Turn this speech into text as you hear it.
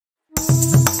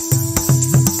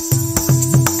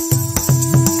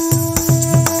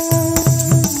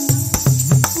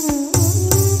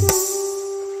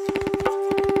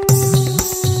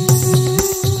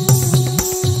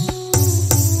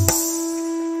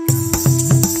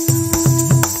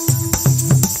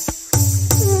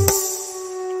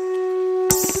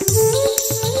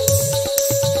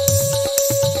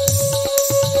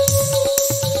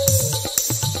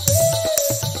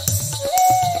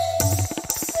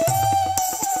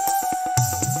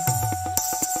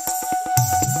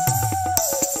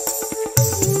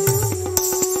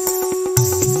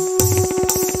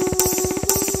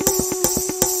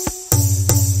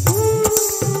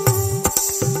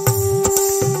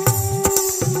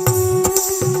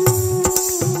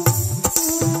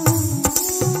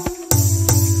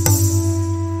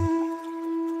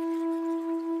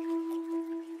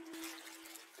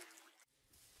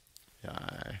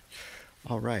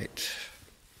right.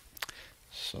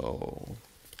 So,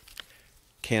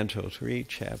 Canto 3,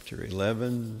 Chapter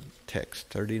 11, Text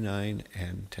 39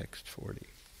 and Text 40.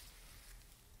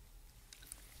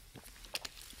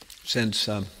 Since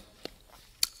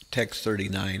Text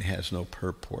 39 has no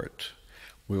purport,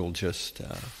 we'll just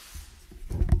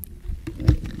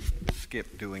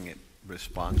skip doing it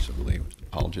responsively.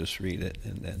 I'll just read it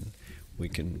and then we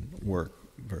can work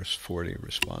verse 40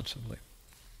 responsively.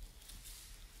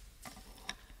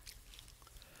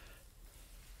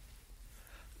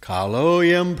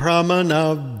 Kaloyam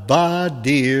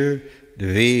pramanavadir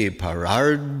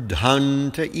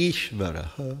dviparardhanta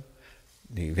ishvaraha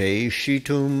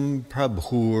niveshitum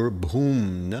prabhur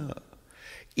bhumna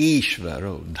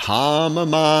ishvaro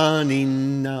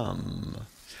dhamamaninam.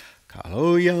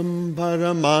 Kaloyam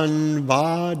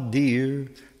paramanvadir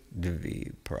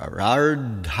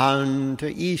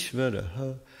dviparardhanta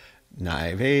ishvaraha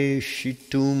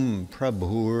niveshitum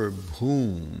prabhur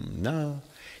bhumna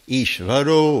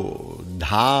Ishvaro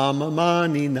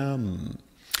Dhamamaninam.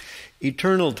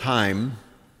 Eternal time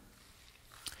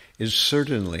is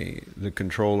certainly the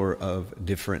controller of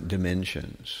different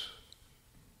dimensions.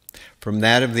 From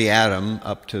that of the atom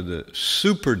up to the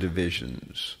super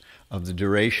divisions of the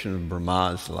duration of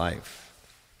Brahma's life.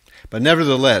 But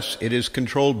nevertheless, it is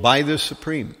controlled by the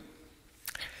Supreme.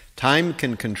 Time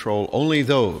can control only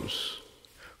those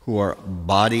who are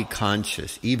body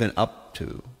conscious, even up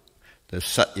to the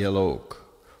Satyalok,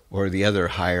 or the other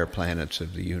higher planets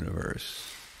of the universe.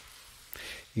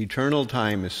 Eternal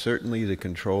time is certainly the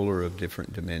controller of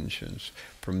different dimensions,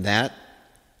 from that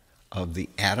of the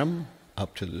atom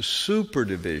up to the super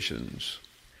divisions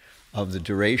of the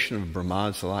duration of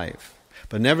Brahma's life.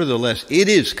 But nevertheless, it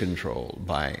is controlled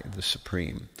by the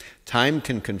Supreme. Time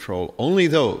can control only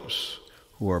those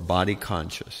who are body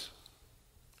conscious,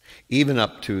 even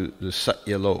up to the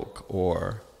Satyalok,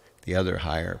 or the other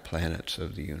higher planets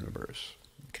of the universe.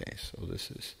 Okay, so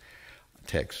this is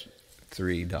text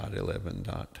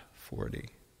 3.11.40.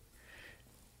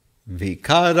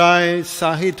 Vikarai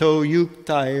sahito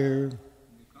yuktair.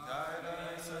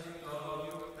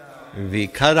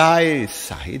 Vikarai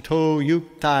sahito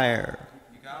yuktair.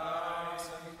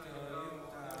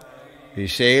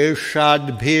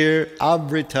 Visheshadbhir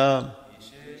avrita.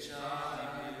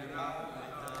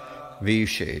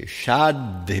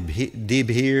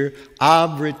 Visheshadibhir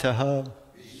avritaha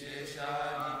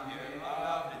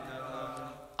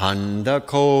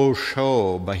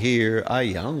andakosho bahir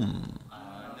ayam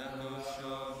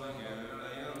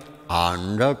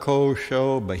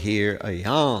andakosho bahir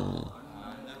ayam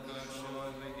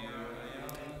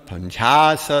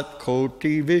panchasat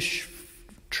koti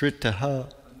vishtritaha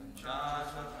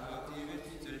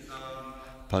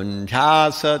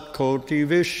panchasat koti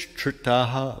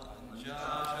vishtritaha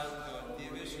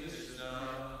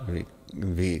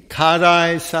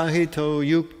Vikarai sahito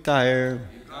yuktair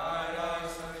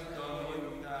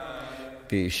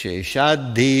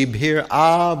Visheshadibhir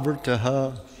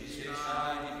avrtaha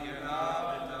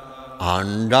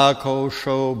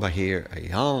Andakosho bahir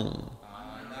ayam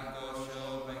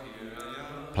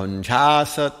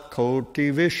Panchasat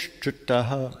koti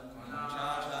vishtritaha.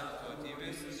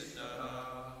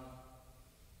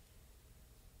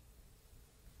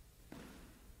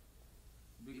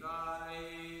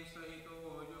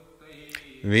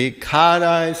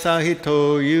 Vikarai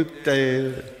sahito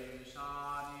yukte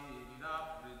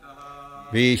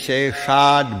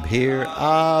Visheshadbhir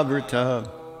avrita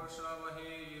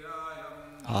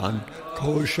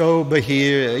Andakosho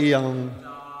bahir ayam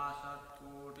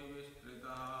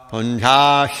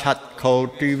Panchasat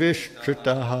koti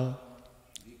vishtritaha.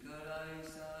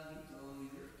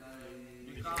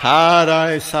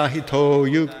 Vikarai sahito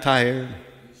yuktair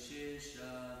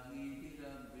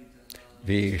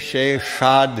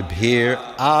Visheshadbhir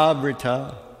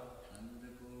avrita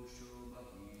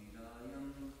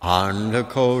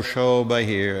Andakosho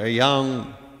bahir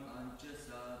ayam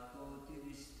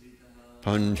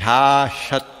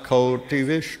Panchashat koti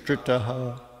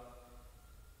vishtritaha.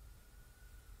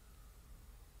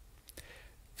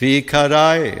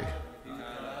 Vikarai,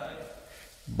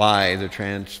 by the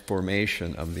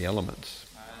transformation of the elements.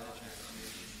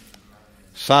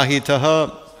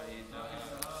 Sahitaha,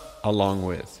 along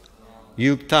with.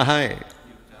 Yuktahai,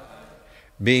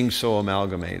 being so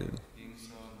amalgamated.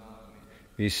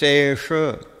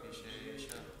 Visesha,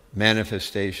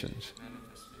 manifestations.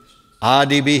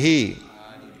 Adibihi,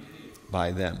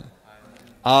 by them.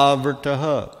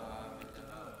 Avrtaha,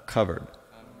 covered.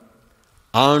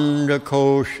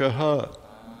 Andakoshaha,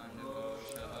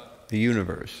 the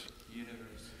universe.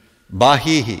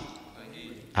 Bahihi,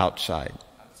 outside.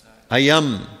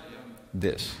 Ayam,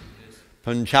 this.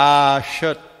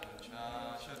 Panchashat,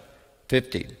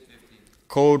 50.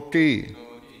 Koti,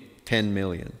 10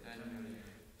 million.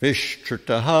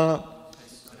 Vishtritaha,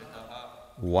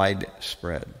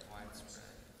 widespread.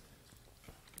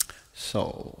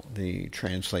 So the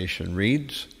translation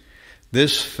reads,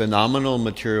 this phenomenal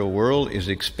material world is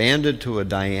expanded to a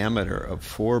diameter of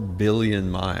 4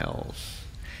 billion miles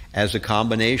as a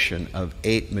combination of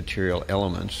 8 material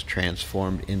elements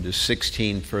transformed into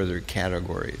 16 further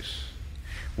categories,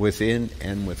 within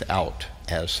and without,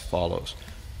 as follows.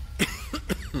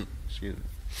 Excuse me.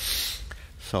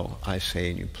 So I say,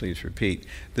 and you please repeat,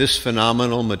 this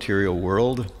phenomenal material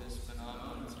world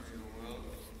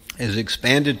is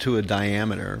expanded to a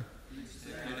diameter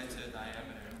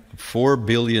of 4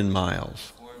 billion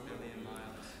miles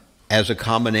as a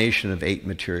combination of 8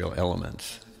 material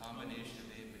elements,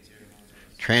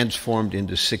 transformed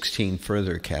into 16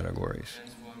 further categories,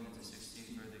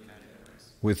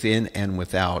 within and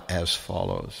without, as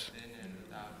follows.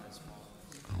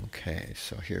 Okay,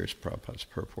 so here's Prabhupada's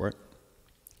purport.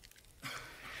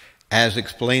 As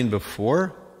explained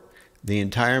before, the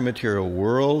entire material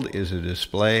world is a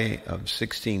display of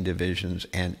 16 divisions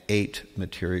and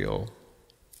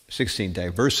 16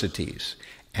 diversities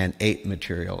and 8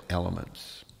 material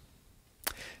elements.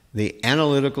 The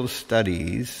analytical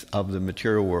studies of the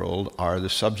material world are the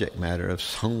subject matter of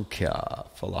Sankhya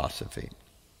philosophy.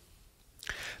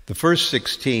 The first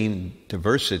 16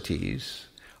 diversities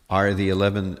are the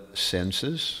 11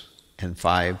 senses and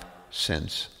 5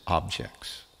 sense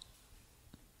objects.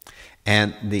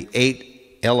 And the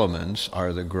 8 elements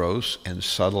are the gross and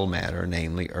subtle matter,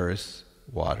 namely earth,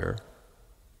 water,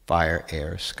 fire,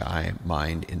 air, sky,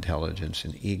 mind, intelligence,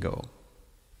 and ego.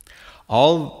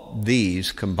 All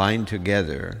these combined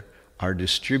together are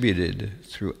distributed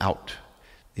throughout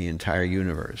the entire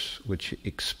universe, which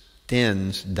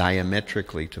extends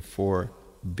diametrically to 4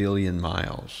 billion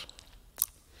miles.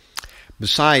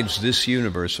 Besides this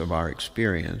universe of our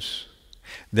experience,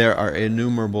 there are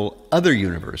innumerable other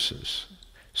universes.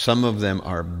 Some of them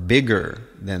are bigger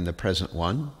than the present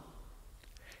one,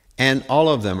 and all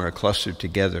of them are clustered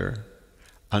together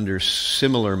under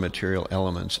similar material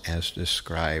elements as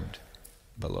described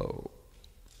below.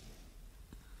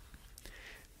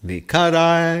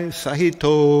 Vikarai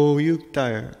sahito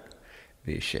yuktar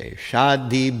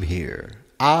visheshadibhir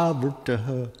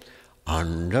avruttaha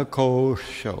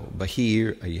andakosho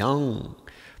bahir ayang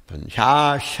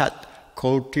panchashat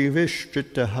koti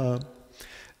vishtritaha.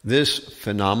 This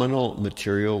phenomenal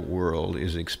material world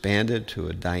is expanded to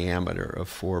a diameter of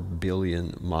 4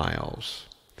 billion miles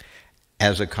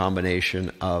as a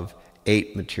combination of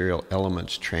 8 material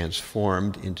elements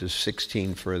transformed into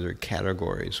 16 further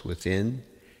categories within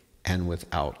and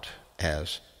without,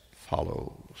 as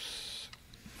follows.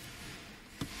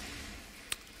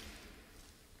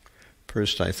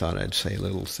 First, I thought I'd say a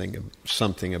little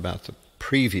something about the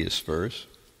previous verse,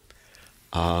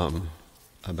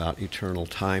 about eternal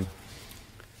time.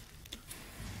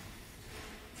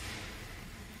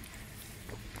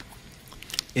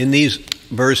 In these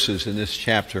verses, in this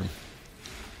chapter,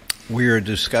 we are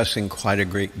discussing quite a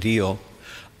great deal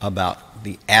about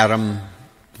the atom,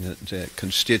 the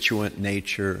constituent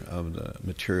nature of the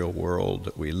material world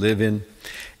that we live in,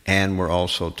 and we're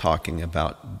also talking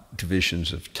about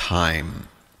divisions of time.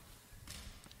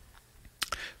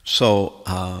 So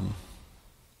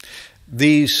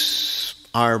these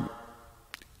are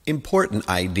important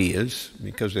ideas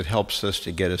because it helps us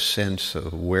to get a sense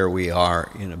of where we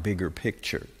are in a bigger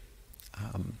picture.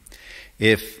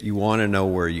 If you want to know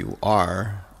where you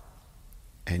are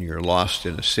and you're lost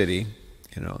in a city,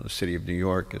 the city of New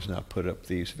York has now put up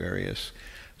these various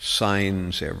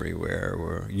signs everywhere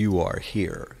where you are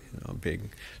here, a big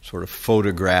sort of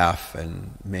photograph,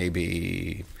 and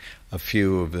maybe a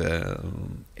few of the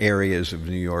areas of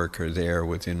New York are there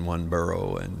within one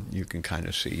borough, and you can kind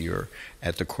of see you're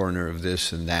at the corner of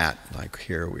this and that. Like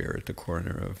here we are at the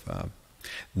corner of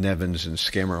Nevins and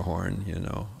Skimmerhorn,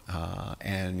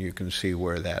 and you can see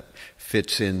where that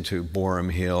fits into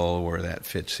Boerum Hill, where that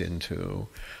fits into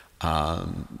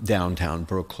downtown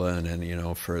Brooklyn,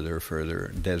 and further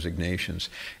designations.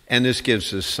 And this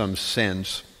gives us some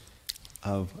sense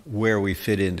of where we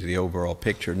fit into the overall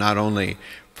picture, not only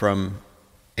from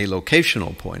a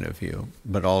locational point of view,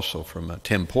 but also from a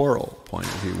temporal point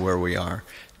of view, where we are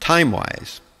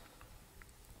time-wise.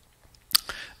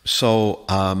 So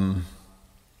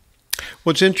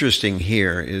what's interesting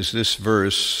here is this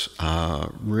verse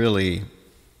really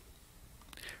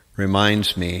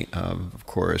reminds me of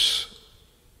course,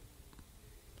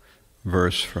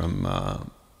 verse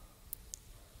from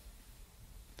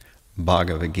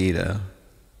Bhagavad Gita,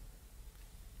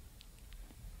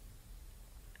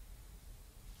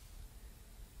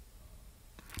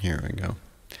 Here we go.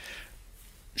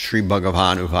 Sri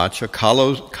Bhagavan Uvacha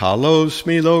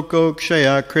Kalosmi Loko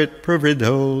Kshaya Krit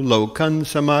Pravrido Lokan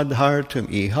Samadhartam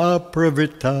Iha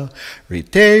Pravritta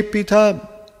Rite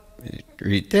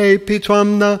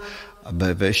Pitwamna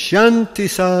Bhavashyanti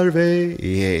Sarve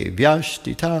Ye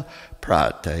Vyashtita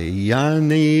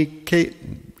Pratyanike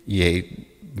Ye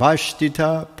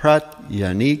Vashtita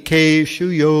Pratyanike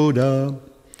Shuyoda.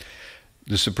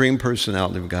 The Supreme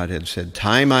Personality of Godhead said,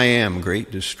 "Time I am,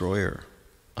 great destroyer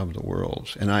of the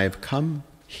worlds, and I have come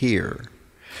here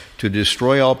to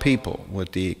destroy all people,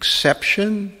 with the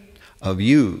exception of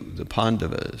you, the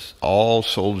Pandavas. All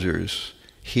soldiers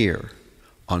here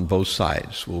on both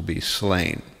sides will be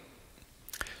slain."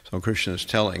 So Krishna is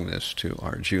telling this to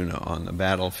Arjuna on the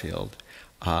battlefield,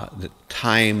 that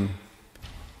time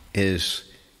is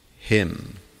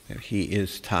him. He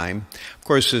is time. Of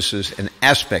course, this is an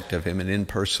aspect of him, an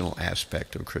impersonal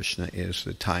aspect of Krishna is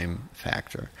the time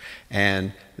factor.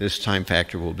 And this time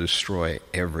factor will destroy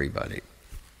everybody,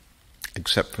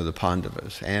 except for the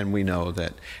Pandavas. And we know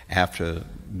that after the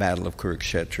Battle of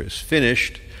Kurukshetra is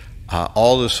finished,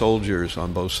 all the soldiers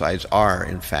on both sides are,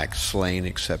 in fact, slain,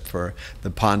 except for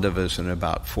the Pandavas and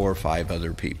about 4 or 5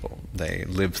 other people. They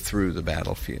lived through the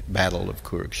Battle of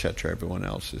Kurukshetra. Everyone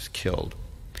else is killed.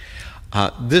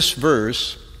 This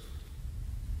verse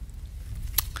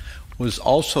was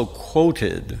also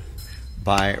quoted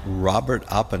by Robert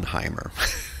Oppenheimer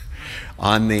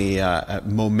on the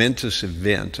momentous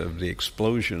event of the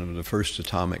explosion of the first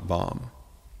atomic bomb.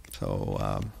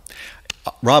 So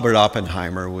Robert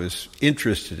Oppenheimer was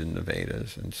interested in the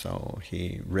Vedas, and so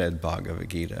he read Bhagavad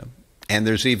Gita. And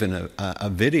there's even a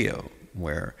video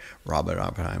where Robert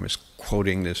Oppenheimer is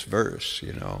quoting this verse,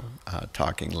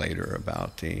 talking later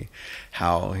about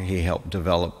how he helped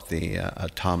develop the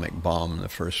atomic bomb, the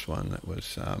first one that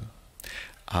was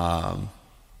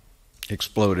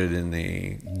exploded in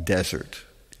the desert,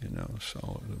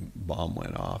 so the bomb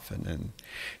went off, and then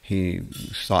he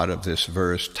thought of this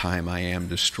verse, "Time I am,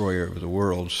 destroyer of the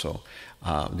world." So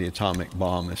the atomic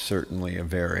bomb is certainly a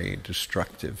very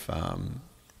destructive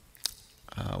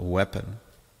weapon.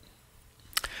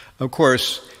 Of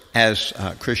course, as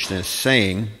Krishna is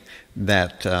saying,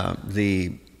 that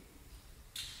the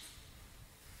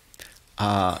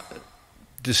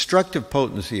destructive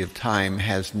potency of time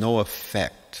has no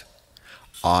effect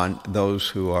on those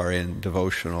who are in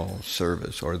devotional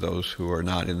service or those who are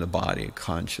not in the body of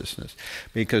consciousness,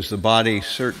 because the body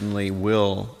certainly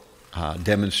will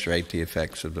demonstrate the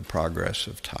effects of the progress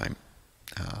of time.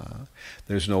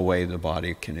 There's no way the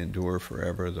body can endure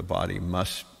forever. The body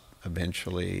must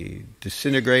eventually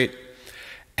disintegrate,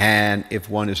 and if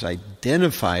one is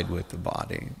identified with the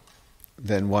body,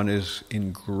 then one is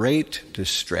in great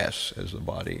distress as the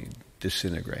body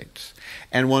disintegrates,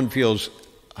 and one feels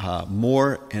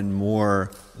more and more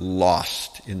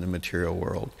lost in the material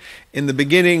world. In the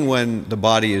beginning, when the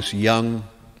body is young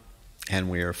and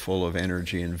we are full of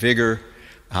energy and vigor,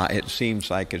 it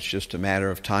seems like it's just a matter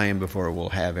of time before we'll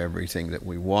have everything that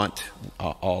we want.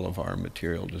 All of our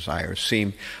material desires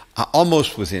seem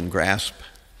almost within grasp.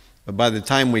 But by the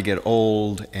time we get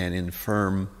old and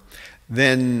infirm,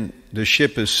 then the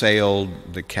ship has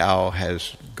sailed, the cow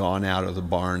has gone out of the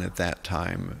barn at that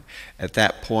time. At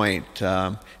that point,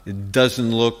 it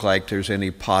doesn't look like there's any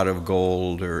pot of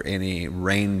gold or any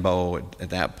rainbow. At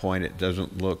that point, it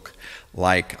doesn't look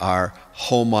like our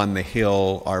home on the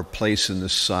hill, our place in the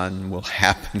sun will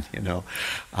happen,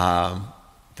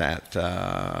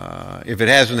 that if it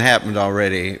hasn't happened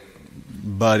already,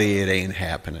 buddy, it ain't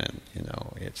happening,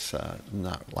 it's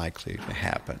not likely to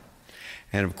happen.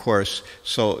 And of course,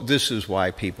 so this is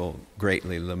why people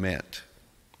greatly lament.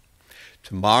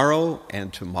 Tomorrow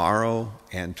and tomorrow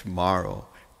and tomorrow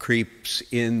creeps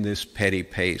in this petty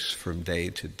pace from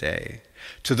day to day,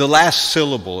 to the last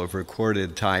syllable of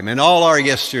recorded time, and all our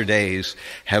yesterdays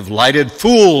have lighted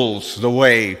fools the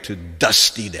way to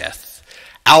dusty death.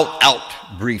 Out,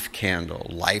 out, brief candle,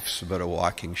 life's but a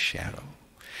walking shadow.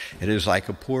 It is like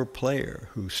a poor player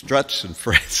who struts and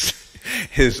frets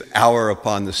his hour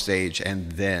upon the stage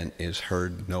and then is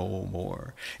heard no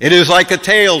more. It is like a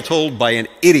tale told by an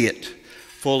idiot,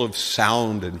 full of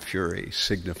sound and fury,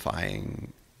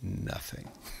 signifying nothing.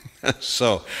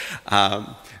 So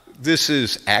this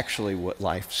is actually what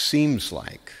life seems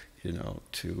like,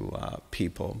 to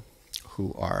people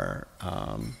who are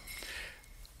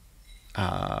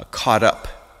caught up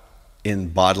in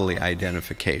bodily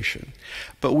identification.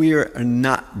 But we are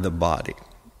not the body.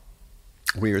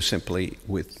 We are simply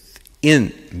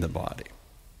within the body,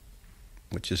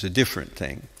 which is a different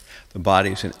thing. The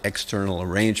body is an external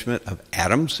arrangement of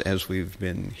atoms, as we've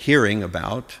been hearing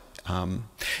about,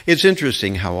 It's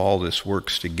interesting how all this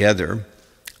works together.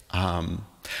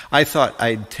 I thought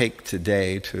I'd take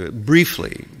today to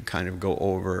briefly kind of go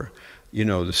over,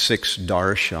 the 6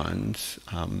 Darshanas,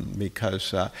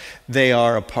 because they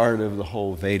are a part of the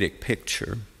whole Vedic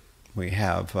picture. We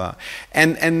have,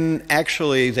 and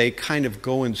actually they kind of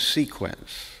go in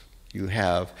sequence. You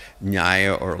have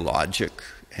Nyaya or logic,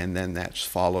 and then that's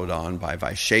followed on by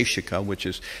Vaisesika, which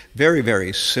is very,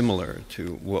 very similar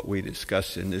to what we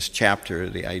discussed in this chapter,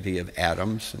 the idea of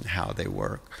atoms and how they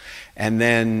work. And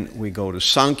then we go to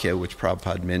Sankhya, which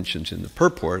Prabhupada mentions in the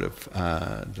purport of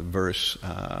the verse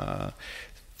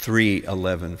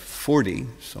 3:11:40.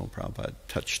 So Prabhupada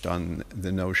touched on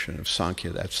the notion of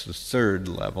Sankhya. That's the 3rd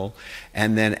level.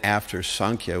 And then after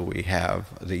Sankhya, we have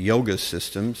the yoga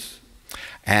systems.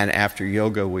 And after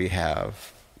yoga, we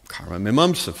have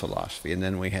Karma-Mimamsa philosophy, and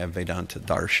then we have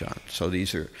Vedanta-Darshana. So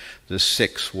these are the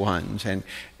 6 ones. And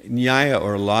Nyaya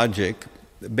or logic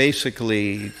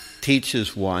basically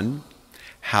teaches one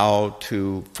how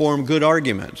to form good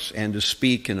arguments and to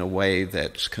speak in a way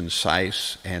that's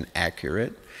concise and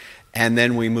accurate. And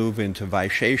then we move into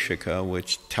Vaisesika,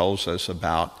 which tells us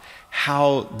about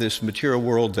how this material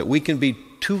world that we can be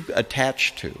too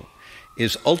attached to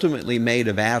is ultimately made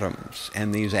of atoms,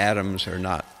 and these atoms are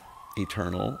not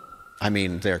eternal. I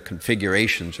mean, their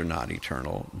configurations are not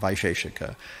eternal.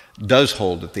 Vaisesika does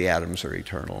hold that the atoms are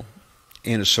eternal.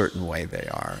 In a certain way they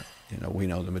are. We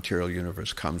know the material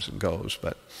universe comes and goes,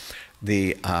 but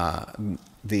the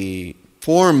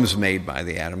forms made by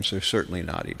the atoms are certainly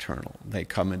not eternal. They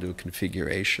come into a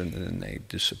configuration and then they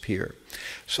disappear.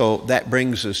 So that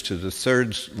brings us to the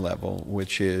 3rd level,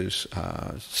 which is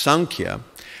Sankhya,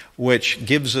 which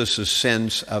gives us a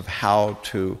sense of how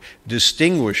to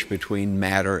distinguish between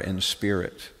matter and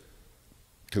spirit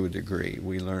to a degree.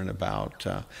 We learn about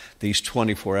these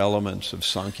 24 elements of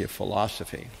Sankhya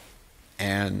philosophy.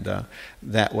 And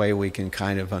that way we can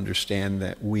kind of understand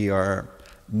that we are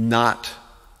not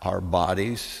our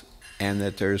bodies and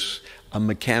that there's a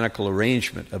mechanical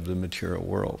arrangement of the material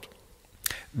world.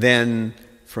 Then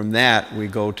from that we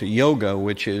go to yoga,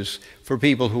 which is for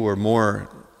people who are more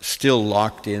still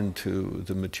locked into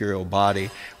the material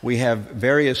body. We have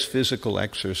various physical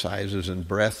exercises and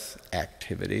breath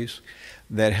activities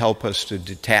that help us to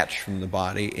detach from the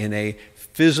body in a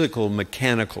physical,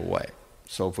 mechanical way.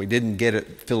 So if we didn't get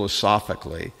it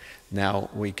philosophically, now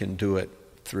we can do it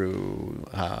through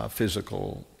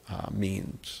physical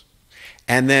means.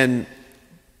 And then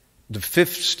the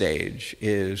 5th stage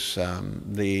is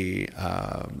the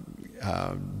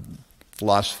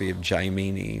philosophy of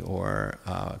Jaimini, or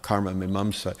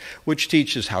Karma-Mimamsa, which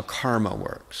teaches how karma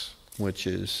works, which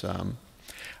is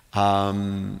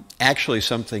actually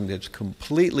something that's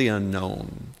completely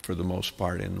unknown for the most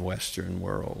part in the Western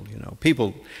world.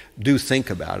 People do think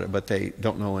about it, but they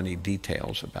don't know any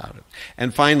details about it.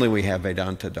 And finally, we have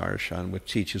Vedanta-Darshana,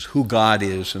 which teaches who God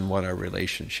is and what our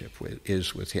relationship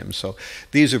is with Him. So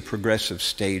these are progressive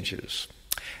stages.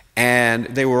 And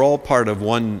they were all part of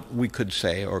one, we could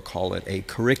say, or call it a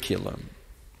curriculum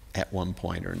at one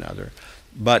point or another.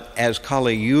 But as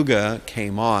Kali Yuga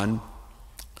came on,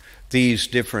 these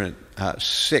different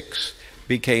 6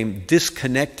 became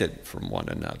disconnected from one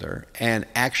another and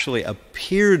actually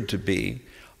appeared to be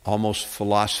almost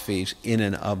philosophies in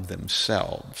and of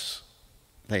themselves.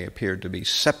 They appeared to be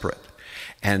separate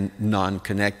and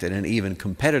non-connected and even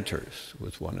competitors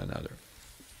with one another.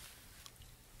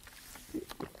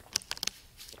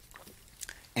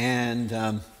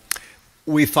 And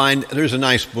we find, there's a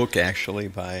nice book actually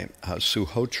by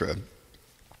Suhotra,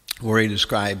 where he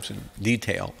describes in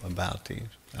detail about the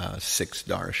 6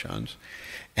 darshanas.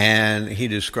 And he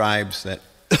describes that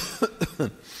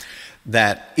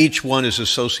that each one is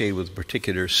associated with a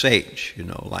particular sage,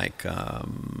 like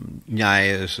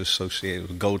Nyaya is associated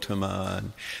with Gautama,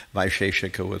 and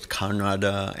Vaisesika with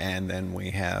Kanada, and then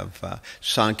we have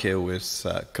Sankhya with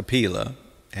Kapila,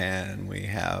 and we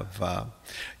have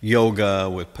yoga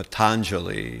with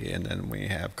Patanjali, and then we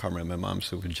have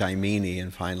Karma-Mimamsa with Jaimini,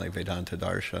 and finally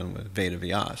Vedanta-Darshana with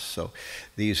Vedavyas. So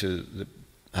these are the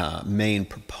main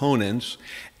proponents,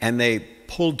 and they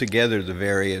pulled together the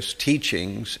various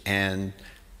teachings and,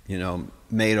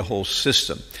 made a whole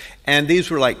system. And these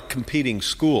were like competing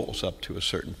schools up to a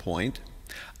certain point,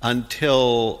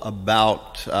 until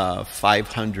about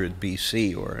 500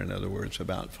 BC, or in other words,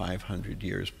 about 500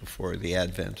 years before the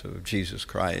advent of Jesus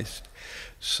Christ.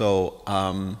 So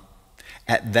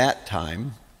at that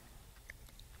time,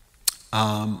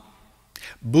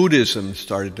 Buddhism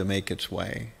started to make its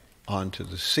way onto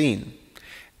the scene.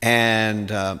 And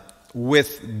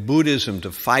with Buddhism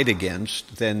to fight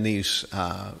against, then these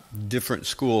different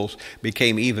schools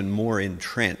became even more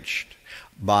entrenched.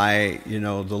 By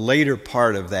the later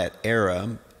part of that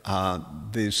era,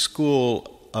 the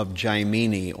school of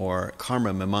Jaimini or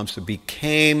Karma-Mimamsa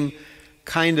became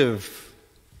kind of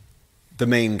the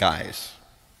main guys.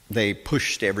 They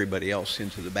pushed everybody else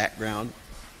into the background,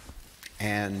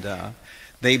 and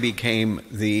they became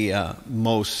the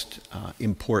most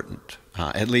important,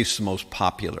 at least the most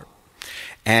popular.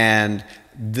 And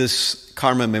this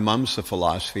Karma-Mimamsa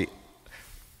philosophy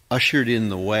ushered in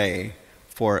the way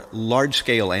for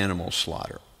large-scale animal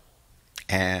slaughter.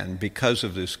 And because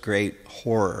of this great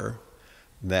horror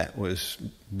that was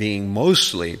being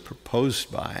mostly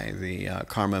proposed by the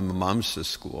Karma-Mimamsa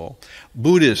school,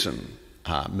 Buddhism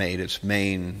made its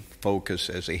main focus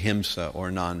as ahimsa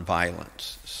or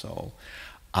nonviolence. So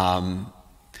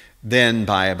then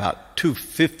by about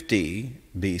 250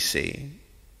 BC,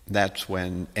 that's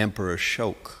when Emperor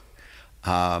Ashoka,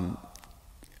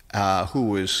 who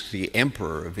was the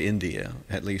emperor of India,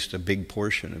 at least a big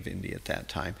portion of India at that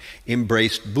time,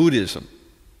 embraced Buddhism.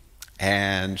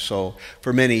 And so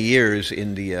for many years,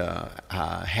 India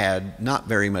had not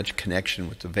very much connection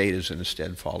with the Vedas and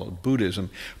instead followed Buddhism,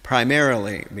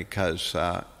 primarily because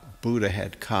Buddha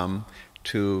had come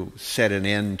to set an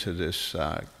end to this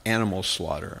animal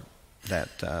slaughter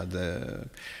that the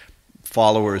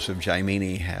followers of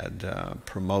Jaimini had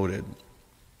promoted.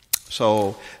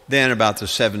 So then about the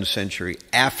 7th century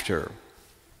after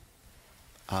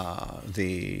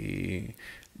the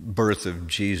birth of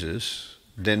Jesus,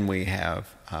 then we have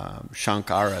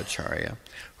Shankaracharya,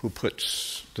 who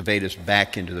puts the Vedas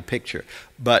back into the picture.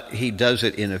 But he does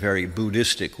it in a very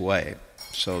Buddhistic way,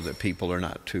 so that people are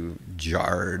not too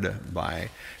jarred by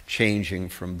changing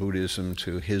from Buddhism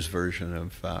to his version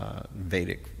of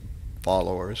Vedic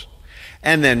followers.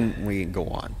 And then we go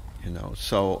on,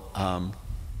 So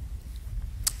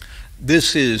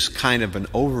this is kind of an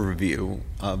overview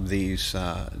of these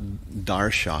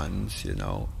darshans,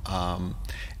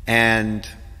 and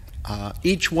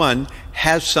each one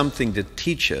has something to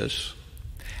teach us,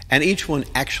 and each one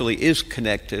actually is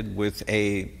connected with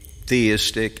a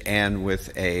theistic and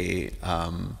with a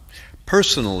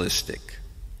personalistic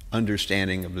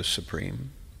understanding of the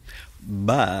Supreme.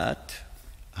 But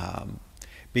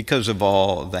because of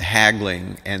all the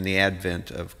haggling and the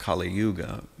advent of Kali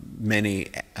Yuga,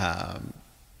 many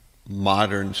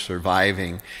modern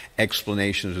surviving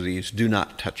explanations of these do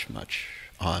not touch much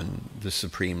on the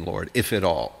Supreme Lord, if at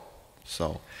all.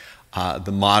 So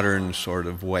the modern sort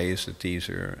of ways that these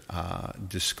are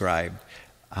described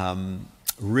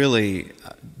really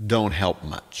don't help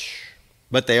much.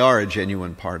 But they are a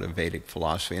genuine part of Vedic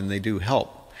philosophy, and they do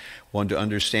help one to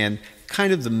understand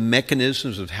kind of the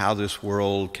mechanisms of how this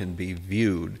world can be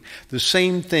viewed. The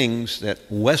same things that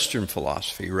Western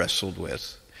philosophy wrestled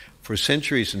with for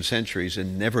centuries and centuries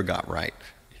and never got right,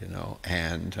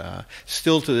 and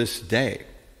still to this day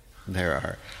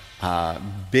there are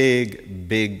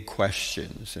big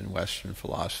questions in Western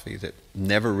philosophy that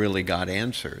never really got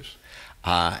answers.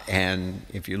 And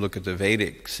if you look at the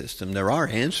Vedic system, there are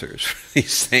answers for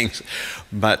these things,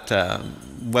 but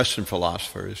Western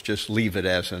philosophers just leave it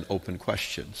as an open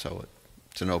question. So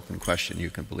it's an open question. You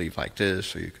can believe like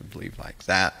this, or you can believe like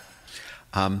that.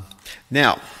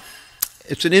 Now,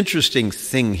 it's an interesting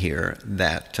thing here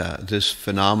that this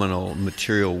phenomenal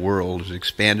material world is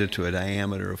expanded to a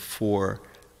diameter of 4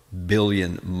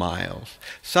 billion miles.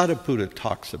 Sariputta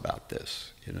talks about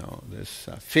this, this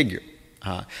figure.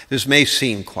 This may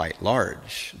seem quite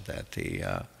large, that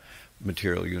the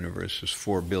material universe is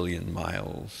 4 billion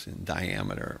miles in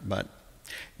diameter, but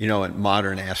in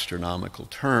modern astronomical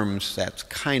terms, that's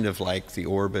kind of like the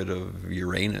orbit of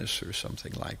Uranus or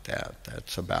something like that.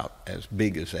 That's about as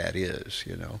big as that is,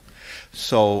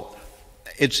 So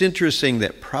it's interesting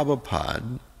that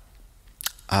Prabhupada,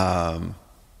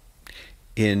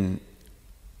 in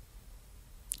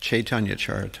Chaitanya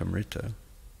Charitamrita,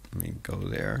 let me go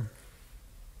there,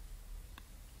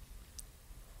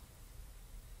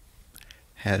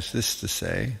 has this to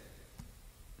say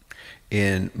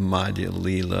in Madhya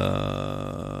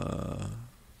Lila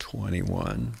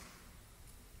 21.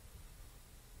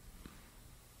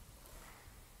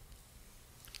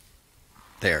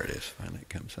 There it is, finally it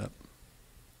comes up.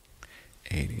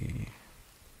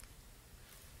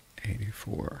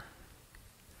 84.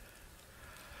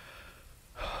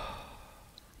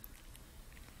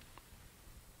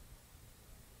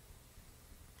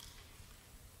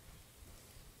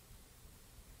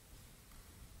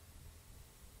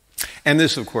 And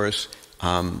this, of course,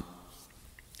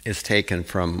 is taken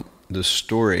from the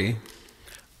story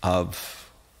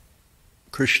of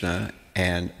Krishna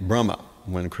and Brahma,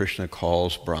 when Krishna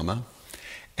calls Brahma,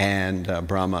 and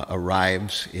Brahma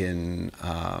arrives in,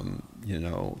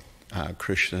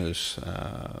 Krishna's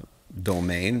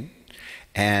domain,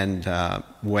 and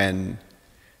when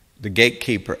the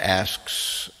gatekeeper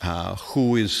asks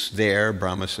who is there,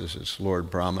 Brahma says it's Lord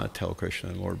Brahma. Tell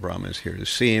Krishna Lord Brahma is here to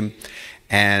see him.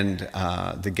 And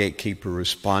the gatekeeper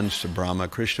responds to Brahma,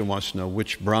 Krishna wants to know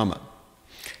which Brahma.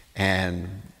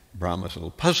 And Brahma's a little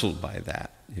puzzled by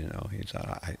that. He's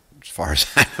as far as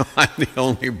I know, I'm the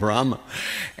only Brahma.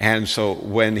 And so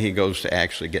when he goes to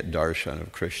actually get darshan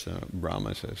of Krishna,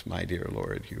 Brahma says, my dear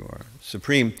Lord, you are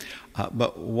supreme.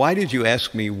 But why did you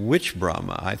ask me which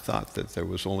Brahma? I thought that there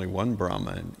was only one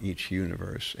Brahma in each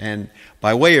universe. And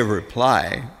by way of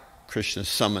reply, Krishna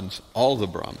summons all the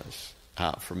Brahmas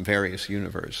from various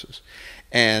universes.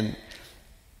 And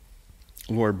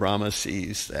Lord Brahma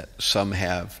sees that some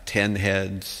have 10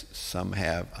 heads, some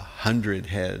have 100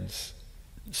 heads,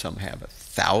 some have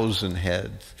 1,000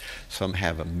 heads, some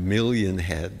have 1,000,000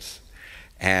 heads.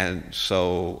 And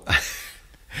so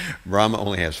Brahma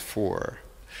only has 4.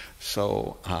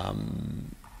 So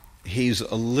he's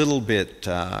a little bit,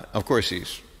 of course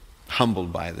he's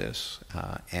humbled by this.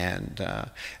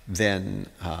 Then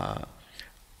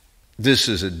this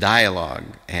is a dialogue,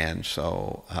 and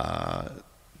so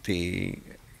the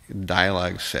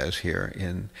dialogue says here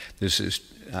this is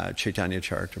Chaitanya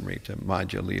Charitamrita,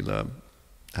 Madhya Lila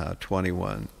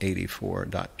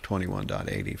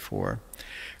 21.84.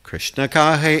 Krishna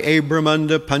kahe e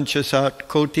brahmanda panchasat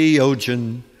koti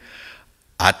yojan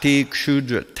ati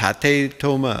kshudra tate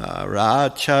toma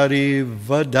rachari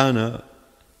vadana.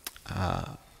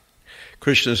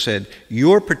 Krishna said,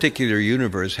 your particular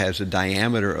universe has a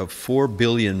diameter of 4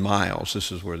 billion miles.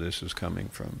 This is where this is coming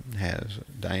from. It has a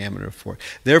diameter of 4.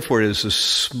 Therefore, it is the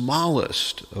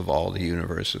smallest of all the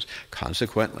universes.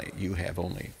 Consequently, you have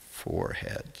only 4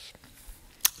 heads.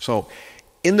 So,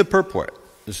 in the purport,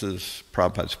 this is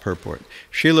Prabhupada's purport,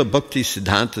 Srila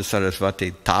Bhaktisiddhanta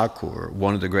Saraswati Thakur,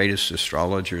 one of the greatest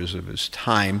astrologers of his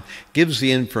time, gives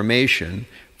the information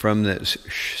from the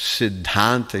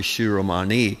Siddhanta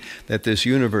Shiromani that this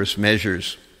universe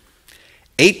measures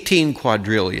 18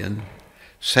 quadrillion,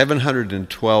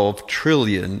 712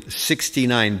 trillion,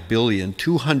 69 billion,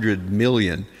 200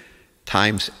 million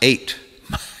times 8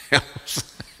 miles.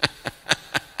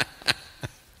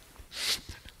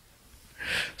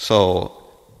 So,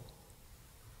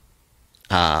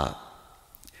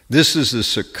 this is the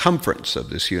circumference of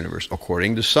this universe.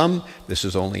 According to some, this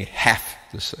is only half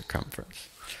the circumference.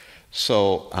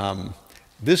 So,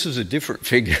 this is a different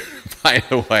figure, by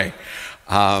the way.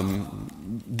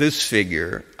 This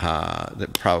figure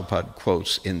that Prabhupada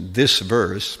quotes in this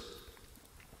verse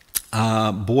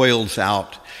boils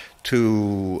out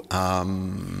to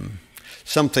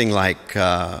something like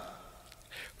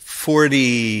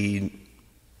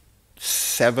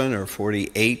 47 or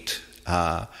 48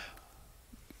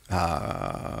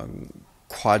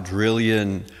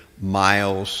 quadrillion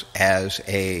miles as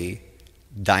a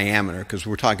diameter, because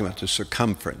we're talking about the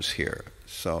circumference here.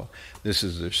 So this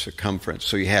is the circumference.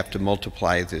 So you have to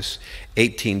multiply this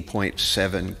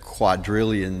 18.7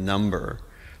 quadrillion number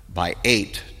by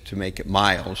 8 to make it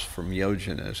miles from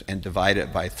yojanas, and divide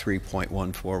it by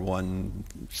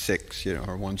 3.1416,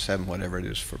 or 17, whatever it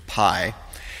is for pi,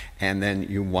 and then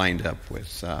you wind up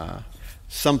with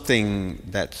something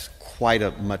that's quite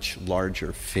a much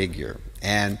larger figure.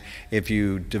 And if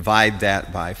you divide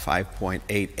that by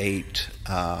 5.88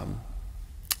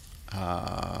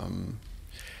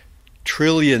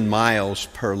 trillion miles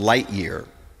per light year,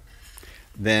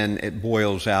 then it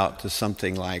boils out to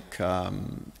something like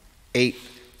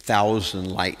 8,000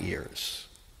 light years.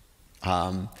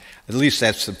 At least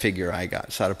that's the figure I got.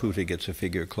 Sariputta gets a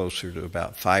figure closer to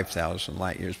about 5,000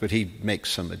 light years, but he makes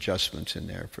some adjustments in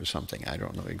there for something I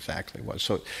don't know exactly what.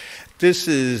 So this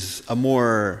is a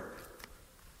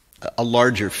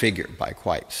larger figure by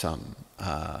quite some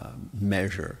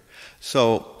measure.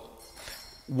 So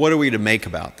what are we to make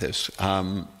about this?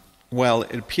 Well,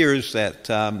 it appears that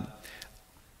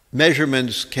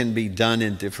measurements can be done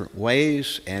in different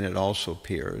ways, and it also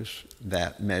appears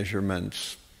that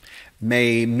measurements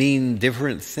may mean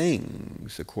different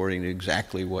things according to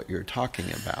exactly what you're talking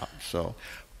about. So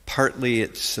partly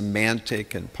it's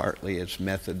semantic and partly it's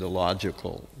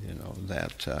methodological,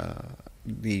 that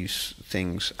these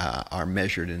things are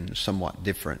measured in somewhat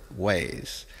different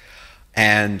ways.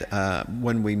 And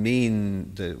when we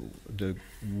mean the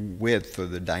width or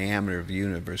the diameter of the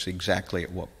universe, exactly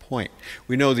at what point?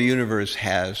 We know the universe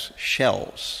has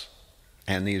shells.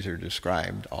 And these are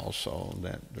described also,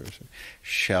 that there's a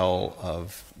shell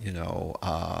of,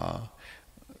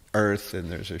 earth, then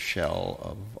there's a shell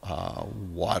of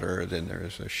water, then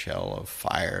there's a shell of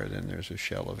fire, then there's a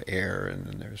shell of air, and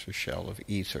then there's a shell of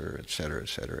ether, et cetera, et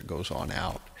cetera. It goes on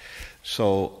out.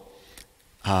 So,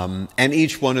 and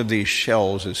each one of these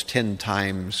shells is 10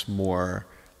 times more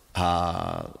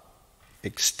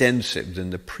extensive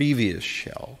than the previous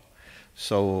shell.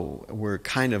 So we're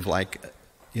kind of like,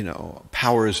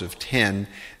 powers of 10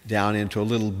 down into a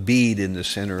little bead in the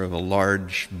center of a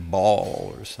large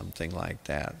ball or something like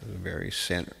that, at the very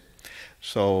center.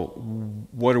 So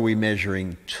what are we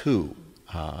measuring to?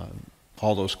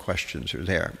 All those questions are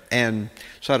there. And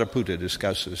Sariputta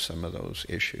discusses some of those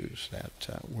issues that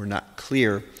we're not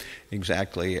clear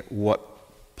exactly at what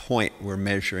point we're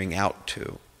measuring out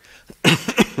to.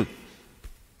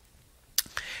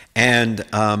 And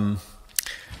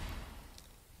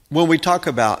when we talk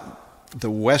about the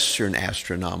Western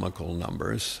astronomical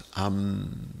numbers,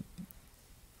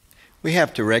 we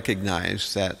have to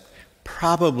recognize that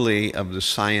probably of the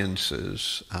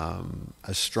sciences,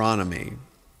 astronomy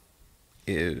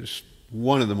is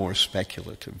one of the more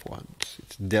speculative ones.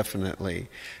 It's definitely,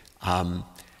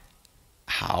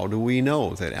 how do we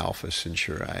know that Alpha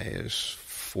Centauri is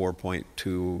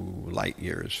 4.2 light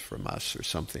years from us or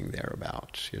something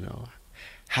thereabouts,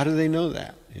 How do they know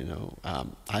that?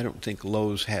 I don't think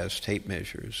Lowe's has tape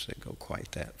measures that go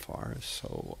quite that far.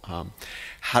 So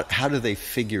how do they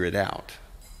figure it out?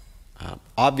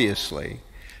 Obviously,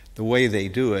 the way they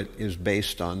do it is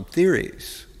based on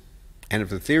theories. And if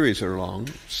the theories are wrong,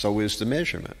 so is the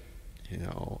measurement.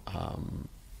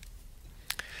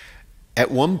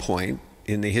 At one point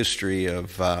in the history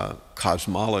of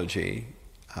cosmology,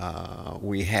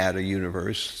 we had a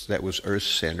universe that was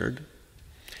Earth-centered,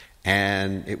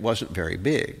 and it wasn't very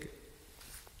big.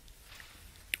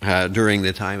 During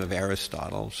the time of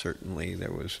Aristotle, certainly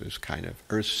there was this kind of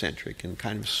Earth-centric and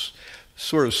kind of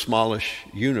sort of smallish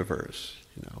universe,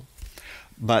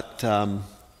 But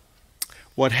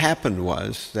what happened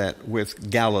was that with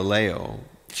Galileo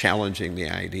challenging the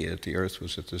idea that the Earth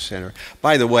was at the center.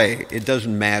 By the way, it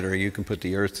doesn't matter. You can put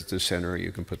the Earth at the center, or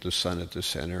you can put the Sun at the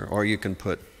center, or you can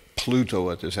put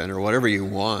Pluto at the center, whatever you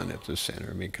want at the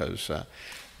center, because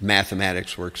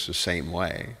mathematics works the same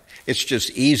way. It's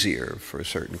just easier for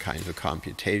certain kinds of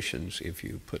computations if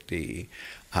you put the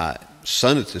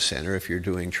Sun at the center, if you're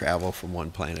doing travel from one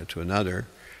planet to another.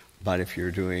 But if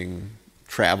you're doing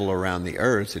travel around the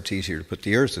Earth, it's easier to put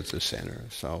the Earth at the center.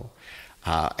 So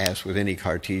as with any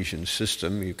Cartesian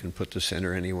system, you can put the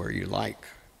center anywhere you like.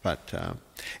 But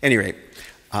anyway,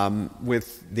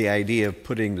 with the idea of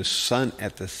putting the Sun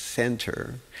at the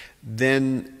center,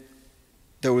 then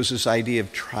there was this idea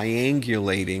of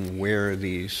triangulating where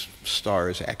these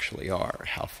stars actually are,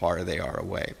 how far they are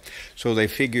away. So they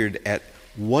figured at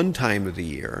one time of the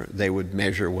year, they would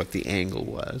measure what the angle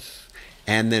was,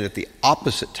 and then at the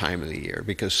opposite time of the year,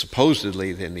 because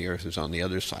supposedly then the Earth is on the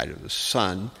other side of the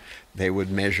Sun, they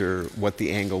would measure what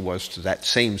the angle was to that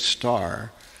same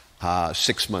star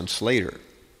 6 months later.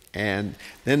 And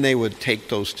then they would take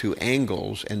those two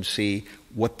angles and see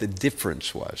what the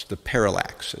difference was, the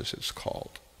parallax as it's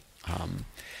called.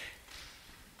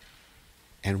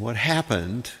 And what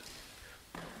happened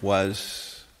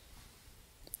was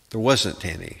there wasn't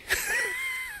any.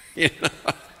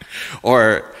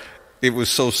 Or it was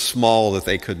so small that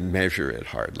they couldn't measure it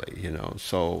hardly,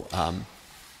 So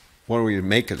what do we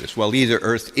make of this? Well, either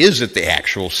Earth is at the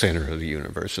actual center of the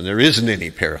universe and there isn't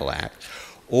any parallax,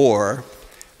 or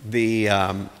the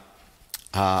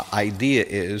idea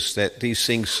is that these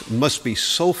things must be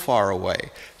so far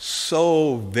away,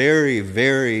 so very,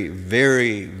 very,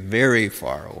 very, very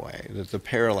far away, that the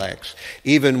parallax,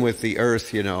 even with the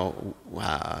Earth,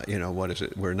 what is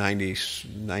it? We're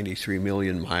 93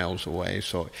 million miles away.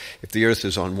 So if the Earth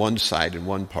is on one side in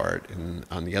one part and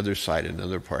on the other side in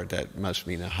another part, that must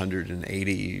mean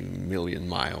 180 million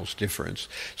miles difference.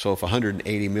 So if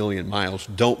 180 million miles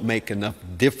don't make enough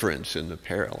difference in the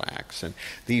parallax, and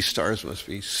these stars must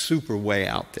be super way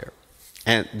out there.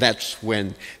 And that's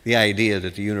when the idea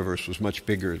that the universe was much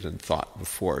bigger than thought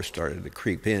before started to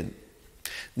creep in.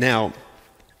 Now,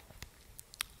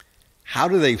 how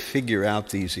do they figure out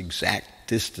these exact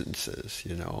distances,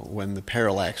 when the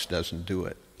parallax doesn't do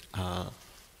it?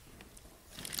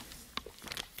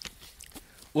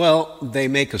 Well, they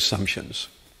make assumptions.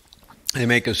 They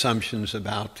make assumptions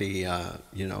about the,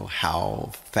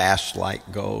 how fast light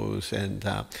goes, and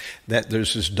that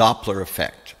there's this Doppler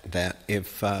effect, that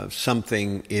if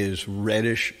something is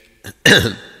reddish,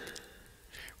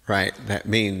 right, that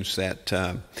means that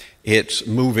it's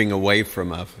moving away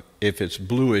from us. If it's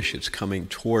bluish, it's coming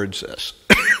towards us.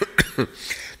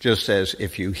 Just as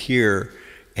if you hear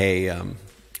a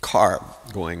car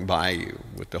going by you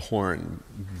with the horn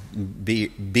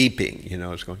beeping,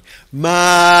 it's going ma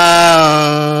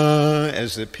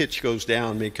as the pitch goes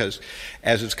down, because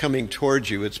as it's coming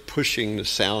towards you, it's pushing the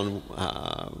sound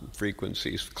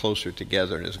frequencies closer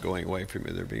together and is going away from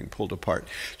you. They're being pulled apart.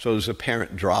 So there's an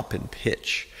apparent drop in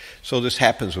pitch. So this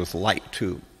happens with light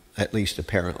too, at least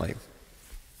apparently.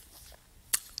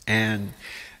 And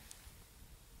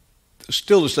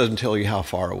still, this doesn't tell you how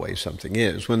far away something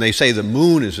is. When they say the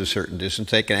moon is a certain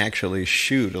distance, they can actually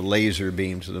shoot a laser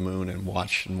beam to the moon and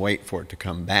watch and wait for it to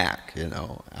come back,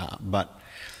 But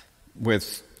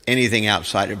with anything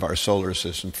outside of our solar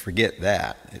system, forget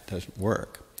that. It doesn't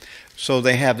work. So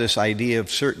they have this idea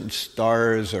of certain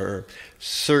stars or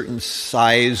certain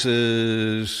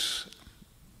sizes.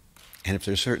 And if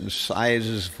there's certain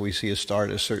sizes, if we see a star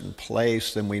at a certain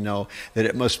place, then we know that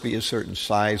it must be a certain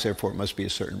size, therefore it must be a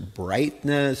certain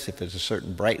brightness. If it's a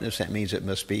certain brightness, that means it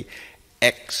must be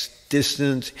X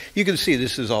distance. You can see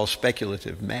this is all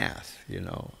speculative math,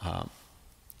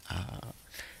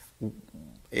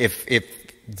 If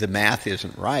the math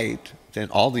isn't right, then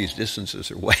all these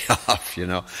distances are way off,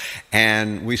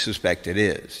 and we suspect it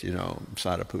is.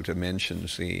 Sariputta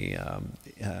mentions the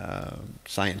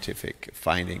scientific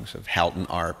findings of Houghton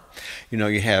Arp.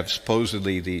 You have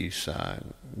supposedly these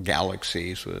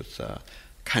galaxies with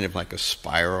kind of like a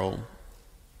spiral,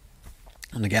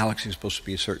 and the galaxy is supposed to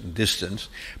be a certain distance,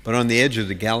 but on the edge of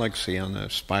the galaxy, on the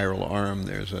spiral arm,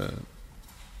 there's a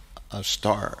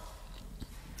star.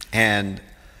 And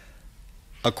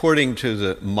according to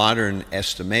the modern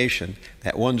estimation,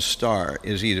 that one star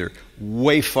is either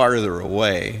way farther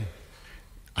away,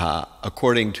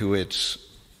 according to its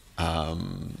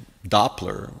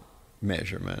Doppler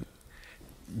measurement,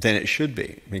 than it should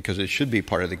be, because it should be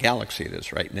part of the galaxy it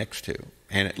is right next to.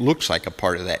 And it looks like a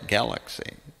part of that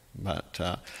galaxy,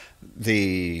 but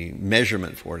the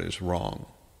measurement for it is wrong,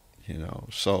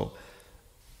 So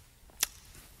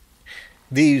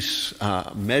these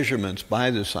measurements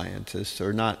by the scientists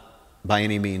are not by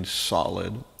any means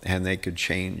solid, and they could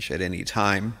change at any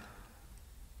time.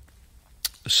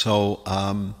 So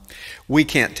we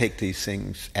can't take these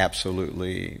things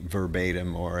absolutely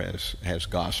verbatim or as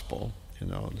gospel,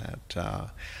 that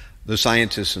the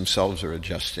scientists themselves are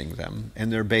adjusting them,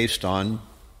 and they're based on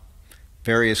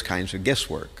various kinds of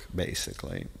guesswork,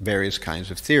 basically, various kinds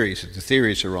of theories. If the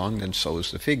theories are wrong, then so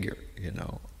is the figure,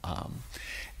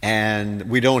 And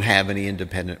we don't have any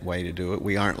independent way to do it.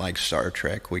 We aren't like Star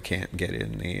Trek. We can't get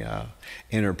in the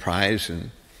Enterprise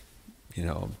and,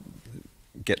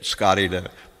 get Scotty to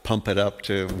pump it up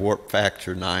to warp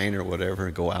factor 9 or whatever,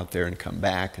 and go out there and come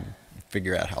back and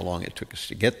figure out how long it took us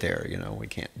to get there. We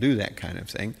can't do that kind of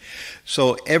thing.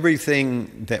 So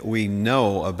everything that we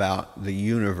know about the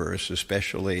universe,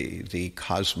 especially the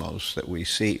cosmos that we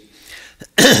see,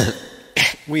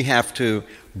 we have to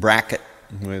bracket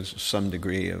with some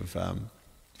degree of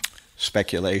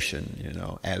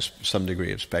speculation, as some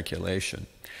degree of speculation.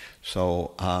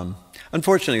 So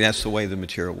unfortunately, that's the way the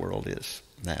material world is,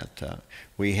 that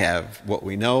we have what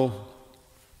we know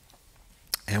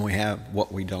and we have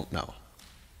what we don't know.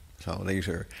 So these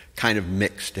are kind of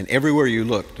mixed, and everywhere you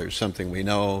look, there's something we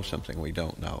know, something we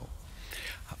don't know.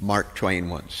 Mark Twain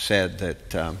once said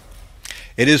that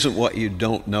it isn't what you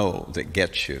don't know that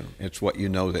gets you, it's what you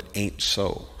know that ain't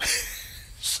so.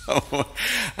 So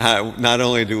not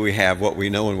only do we have what we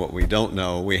know and what we don't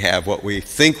know, we have what we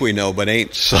think we know but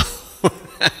ain't so.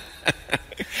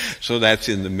 So that's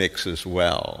in the mix as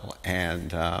well.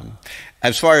 And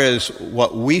as far as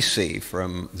what we see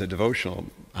from the devotional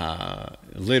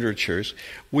literatures,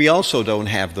 we also don't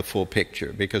have the full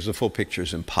picture, because the full picture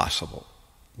is impossible.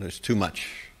 There's too much.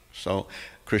 So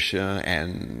Krishna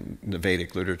and the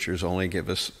Vedic literatures only give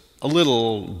us a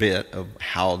little bit of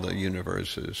how the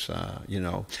universe is,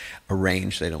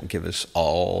 arranged. They don't give us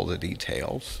all the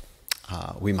details.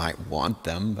 We might want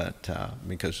them, but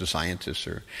because the scientists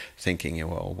are thinking,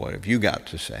 well, what have you got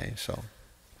to say? So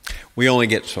we only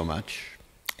get so much.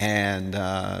 And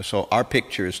so our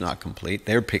picture is not complete.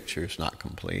 Their picture is not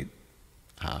complete.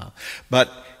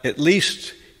 But at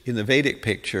least in the Vedic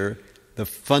picture, the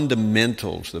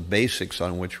fundamentals, the basics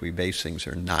on which we base things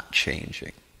are not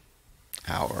changing.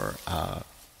 Our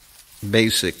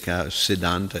basic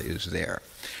Siddhanta is there.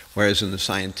 Whereas in the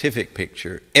scientific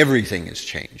picture, everything is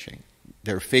changing.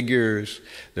 Their figures,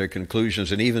 their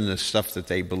conclusions, and even the stuff that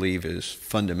they believe is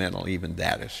fundamental, even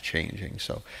that is changing.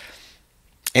 So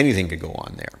anything could go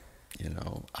on there,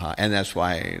 and that's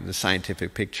why the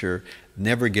scientific picture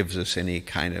never gives us any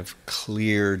kind of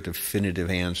clear,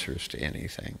 definitive answers to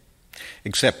anything.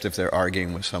 Except if they're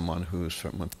arguing with someone who's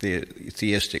from a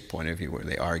theistic point of view, where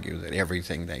they argue that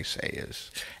everything they say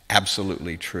is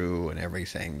absolutely true and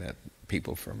everything that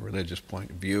people from a religious point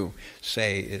of view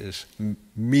say is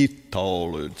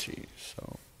mythology.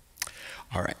 So,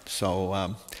 all right.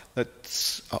 So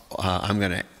let's. I'm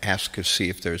going to ask to see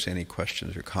if there's any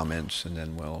questions or comments, and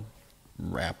then we'll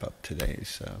wrap up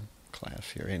today's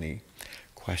class here. Any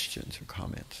questions or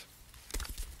comments?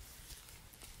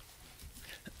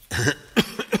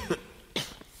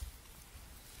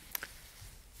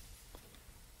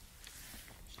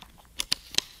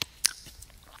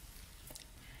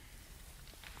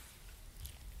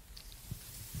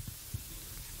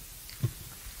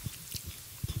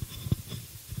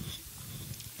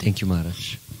 Thank you,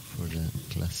 Maharaj, for the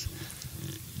class.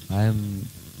 I am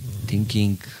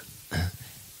thinking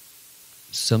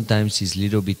sometimes it's a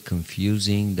little bit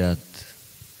confusing that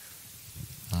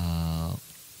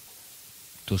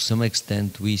to some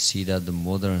extent we see that the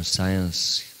modern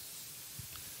science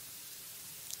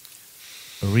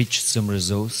reached some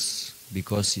results good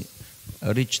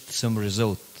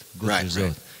right, result.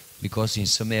 Right. Because in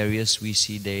some areas we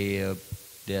see they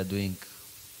are doing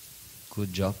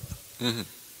good job. Mm-hmm.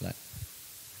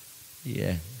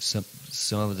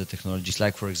 Some of the technologies,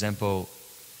 like for example,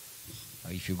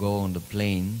 if you go on the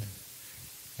plane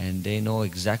and they know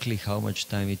exactly how much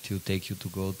time it will take you to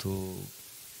go to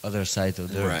other side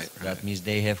of the earth. That means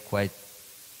they have quite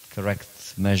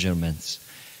correct measurements.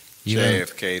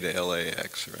 JFK to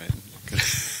LAX, right?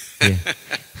 Yeah.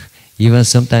 Even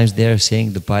sometimes they are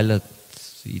saying the pilot,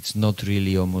 it's not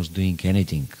really almost doing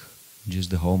anything. Just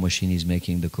the whole machine is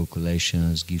making the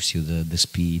calculations, gives you the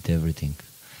speed, everything.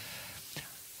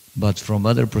 But from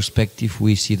other perspective,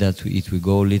 we see that if we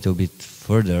go a little bit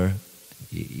further,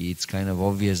 it's kind of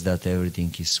obvious that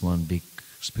everything is one big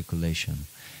speculation.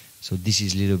 So this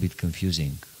is a little bit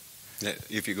confusing.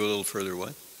 If you go a little further,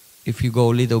 what? If you go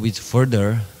a little bit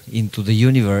further into the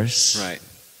universe, right,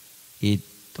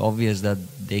 it's obvious that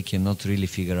they cannot really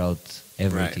figure out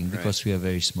everything because we are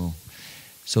very small.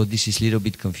 So this is a little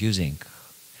bit confusing.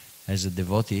 As a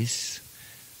devotees,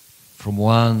 from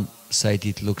one side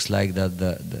it looks like that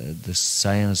the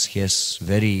science has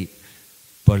very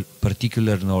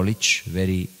particular knowledge,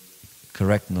 very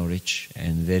correct knowledge,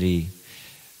 and very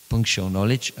punctual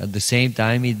knowledge. At the same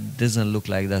time, it doesn't look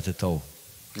like that at all.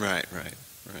 Right.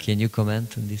 Can you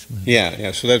comment on this one?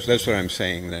 Yeah. So that's what I'm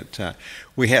saying. That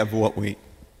we have what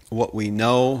we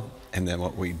know, and then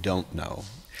what we don't know.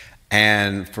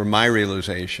 And for my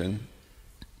realization,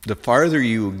 the farther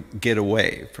you get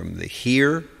away from the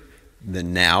here, the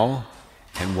now,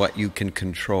 and what you can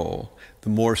control, the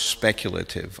more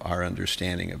speculative our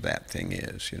understanding of that thing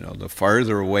is. The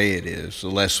farther away it is, the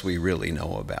less we really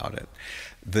know about it.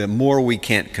 The more we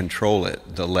can't control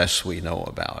it, the less we know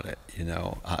about it.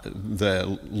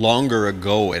 The longer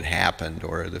ago it happened,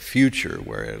 or the future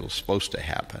where it was supposed to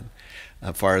happen,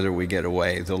 the farther we get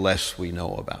away, the less we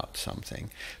know about something.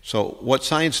 So what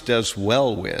science does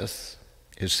well with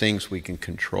is things we can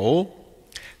control,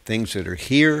 things that are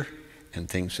here, and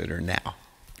things that are now.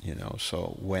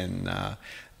 So when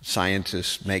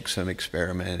scientists make some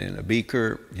experiment in a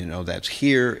beaker, that's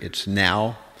here, it's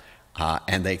now,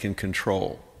 and they can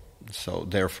control. So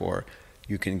therefore,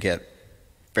 you can get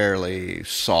fairly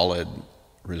solid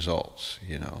results,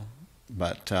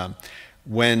 But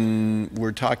when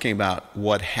we're talking about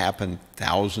what happened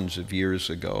thousands of years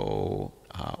ago,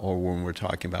 or when we're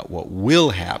talking about what will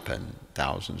happen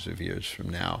thousands of years from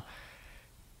now,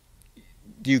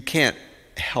 you can't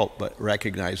help but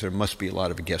recognize there must be a lot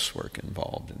of guesswork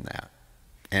involved in that.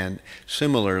 And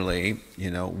similarly,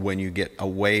 when you get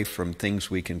away from things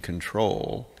we can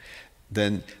control,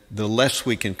 then the less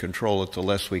we can control it, the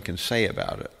less we can say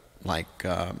about it, like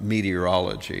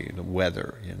meteorology, the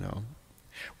weather,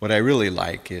 What I really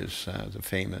like is the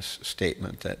famous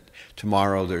statement that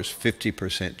tomorrow there's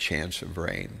 50% chance of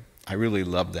rain. I really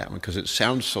love that one because it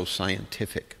sounds so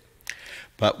scientific.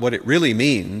 But what it really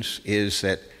means is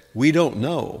that we don't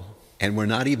know, and we're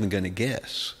not even going to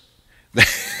guess.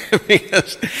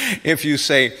 Because if you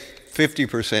say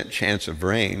 50% chance of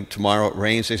rain, tomorrow it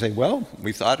rains, they say, well,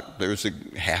 we thought there was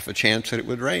half a chance that it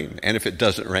would rain. And if it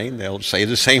doesn't rain, they'll say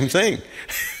the same thing.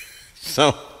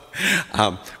 So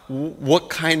what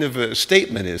kind of a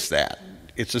statement is that?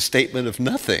 It's a statement of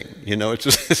nothing. It's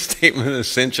a statement that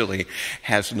essentially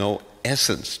has no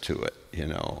essence to it,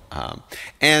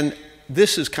 And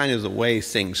this is kind of the way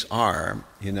things are,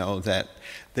 that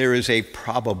there is a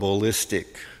probabilistic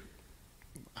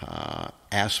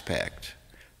aspect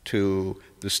to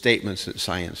the statements that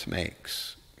science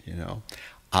makes,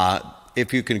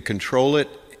 If you can control it,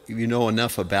 you know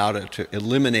enough about it to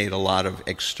eliminate a lot of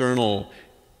external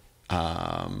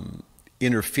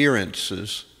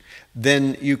interferences,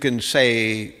 then you can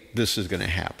say this is going to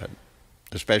happen,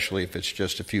 especially if it's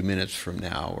just a few minutes from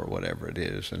now or whatever it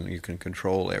is, and you can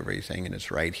control everything and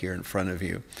it's right here in front of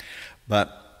you.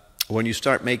 But when you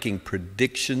start making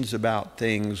predictions about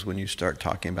things, when you start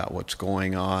talking about what's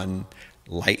going on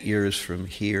light years from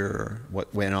here, or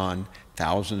what went on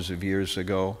thousands of years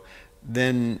ago,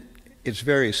 then it's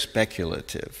very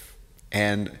speculative.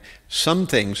 And some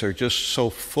things are just so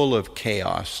full of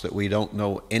chaos that we don't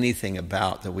know anything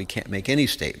about, that we can't make any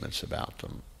statements about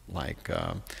them. Like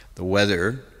the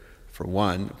weather, for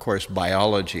one. Of course,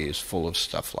 biology is full of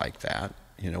stuff like that.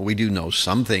 You know, we do know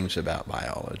some things about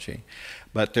biology,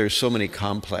 but there's so many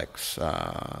complex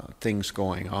things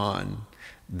going on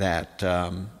that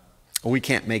we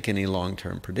can't make any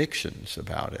long-term predictions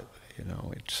about it. You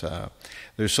know, it's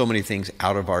there's so many things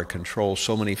out of our control,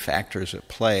 so many factors at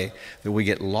play, that we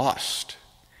get lost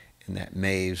in that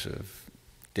maze of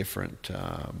different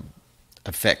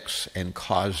effects and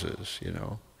causes, you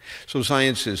know. So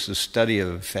science is the study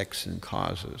of effects and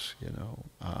causes, you know.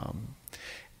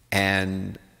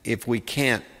 And if we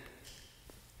can't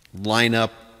line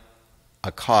up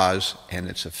a cause and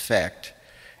its effect,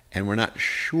 and we're not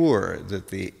sure that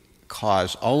the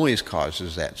cause always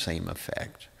causes that same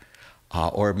effect,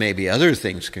 or maybe other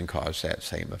things can cause that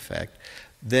same effect,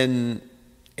 then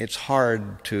it's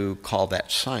hard to call that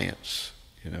science.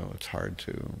 You know, it's hard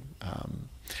to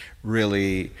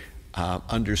really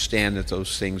understand that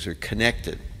those things are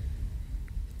connected.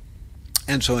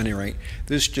 And so anyway,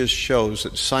 this just shows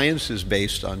that science is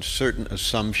based on certain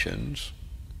assumptions,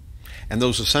 and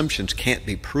those assumptions can't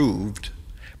be proved,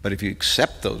 but if you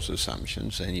accept those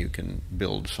assumptions, then you can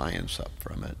build science up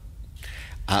from it.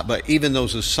 But even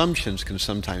those assumptions can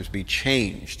sometimes be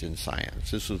changed in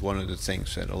science. This was one of the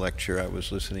things at a lecture I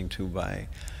was listening to by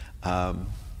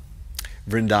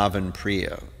Vrindavan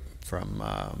Priya from,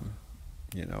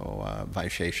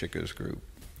 Vaisesika's group,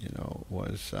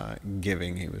 was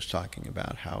giving. He was talking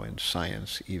about how in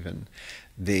science even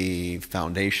the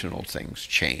foundational things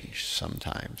change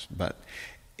sometimes. But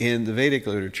in the Vedic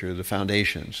literature, the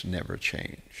foundations never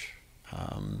change.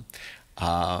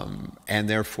 And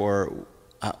therefore,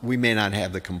 we may not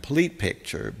have the complete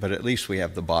picture, but at least we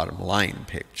have the bottom line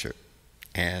picture.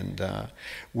 And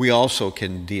we also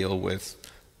can deal with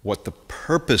what the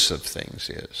purpose of things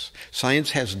is.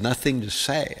 Science has nothing to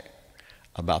say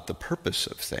about the purpose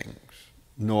of things,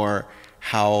 nor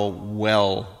how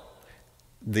well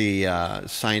the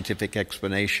scientific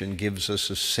explanation gives us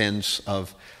a sense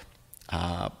of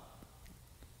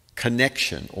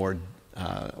connection or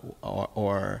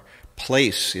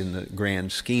place in the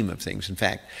grand scheme of things. In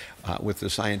fact, with the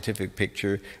scientific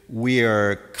picture, we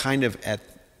are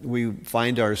we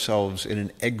find ourselves in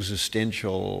an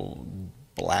existential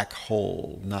black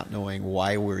hole, not knowing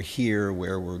why we're here,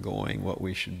 where we're going, what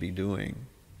we should be doing.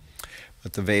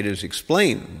 But the Vedas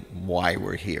explain why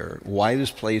we're here, why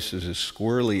this place is as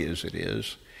squirrely as it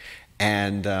is,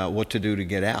 and what to do to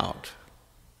get out.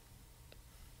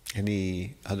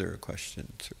 Any other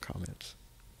questions or comments?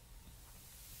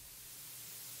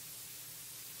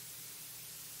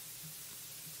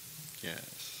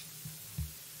 Yes.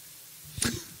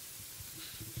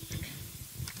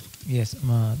 Yes,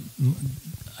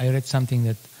 I read something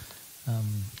that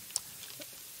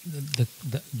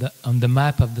on the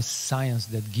map of the science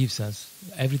that gives us,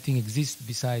 everything exists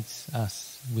besides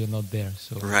us. We are not there,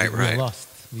 so we're lost.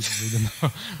 We don't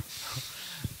know.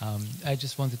 I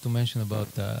just wanted to mention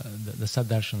about the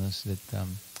Darshanas that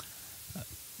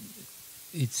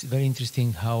it's very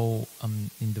interesting how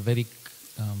in the Vedic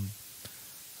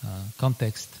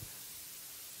context,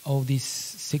 all these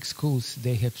 6 schools,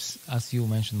 they have, as you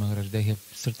mentioned, Maharaj, they have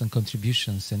certain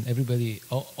contributions, and everybody,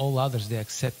 all others, they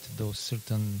accept those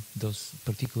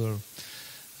particular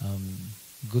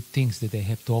good things that they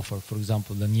have to offer. For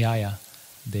example, the Nyaya,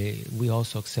 we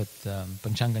also accept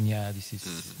Panchanga Nyaya. This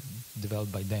is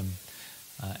developed by them,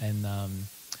 and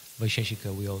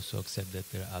Vaisesika, we also accept that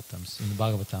there are atoms. In the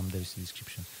Bhagavatam, there is a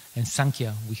description. And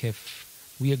Sankhya,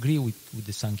 we agree with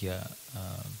the Sankhya,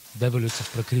 developers of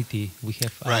Prakriti. We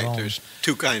have our own. There's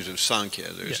 2 kinds of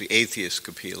Sankhya. There's the atheist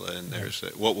Kapila, and there's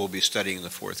what we'll be studying in the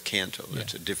 4th canto.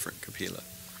 That's a different Kapila.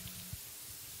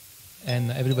 And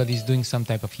everybody's doing some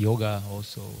type of yoga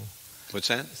also. What's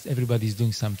that? Everybody's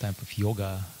doing some type of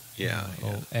yoga.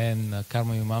 And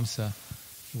Karma-Mimamsa,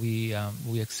 we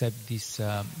accept this.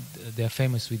 They are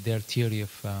famous with their theory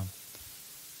of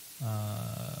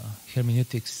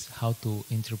hermeneutics, how to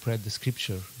interpret the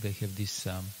scripture. They have this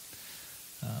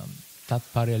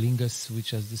Tatparyalingas,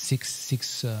 which are the six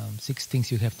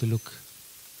things you have to look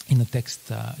in a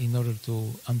text in order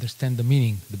to understand the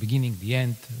meaning, the beginning, the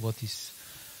end, what is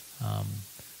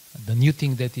the new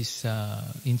thing that is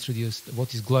introduced,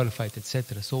 what is glorified,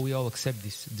 etc. So we all accept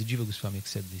this. The Jiva Goswami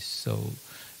accept this. So,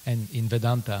 and in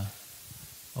Vedanta,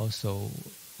 also,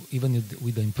 even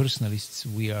with the impersonalists,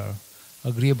 we are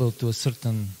agreeable to a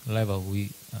certain level.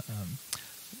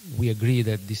 We agree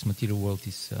that this material world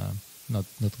is not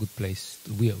a good place.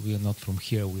 We are not from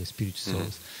here. We are spiritual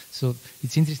souls. So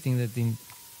it's interesting that in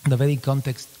the Vedic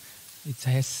context, it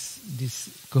has this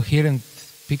coherent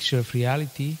picture of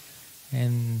reality,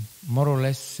 and more or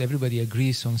less everybody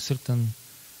agrees on certain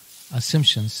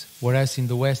assumptions, whereas in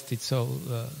the West it's all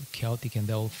chaotic and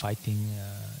they're all fighting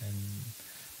and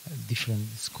different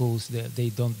schools. They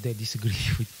disagree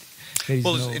with.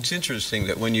 It's interesting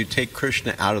that when you take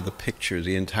Krishna out of the picture,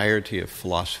 the entirety of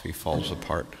philosophy falls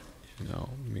apart.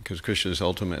 Because Krishna is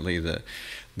ultimately the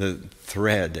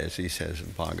thread, as he says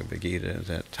in Bhagavad Gita,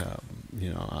 that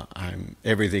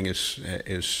everything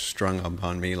is strung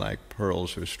upon me like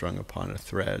pearls are strung upon a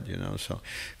thread. So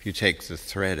if you take the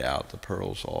thread out, the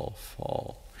pearls all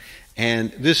fall.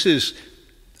 And this is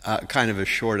kind of a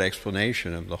short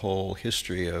explanation of the whole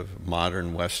history of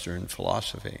modern Western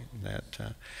philosophy,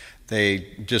 that they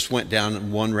just went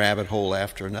down one rabbit hole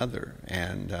after another,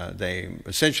 and they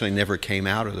essentially never came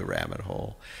out of the rabbit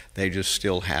hole. They just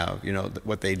still have,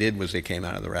 what they did was they came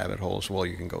out of the rabbit holes. Well,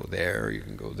 you can go there, you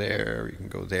can go there, you can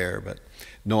go there, but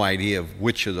no idea of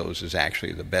which of those is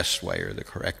actually the best way or the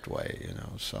correct way,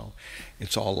 So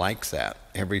it's all like that.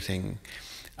 Everything.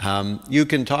 You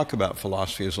can talk about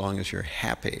philosophy as long as you're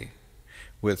happy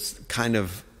with kind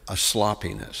of a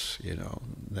sloppiness,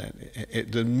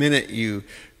 that the minute you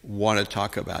want to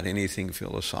talk about anything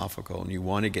philosophical and you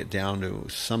want to get down to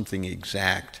something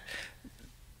exact,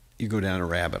 you go down a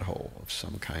rabbit hole of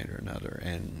some kind or another,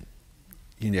 and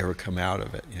you never come out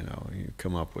of it. You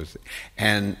come up with,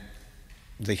 and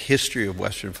the history of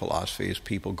Western philosophy is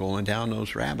people going down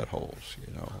those rabbit holes.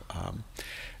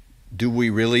 Do we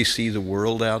really see the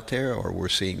world out there, or we're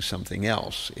seeing something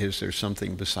else? Is there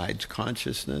something besides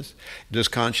consciousness? Does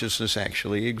consciousness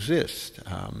actually exist?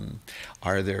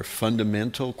 Are there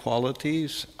fundamental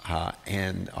qualities,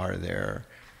 and are there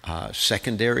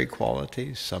secondary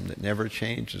qualities, some that never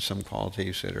change, and some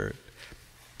qualities that are,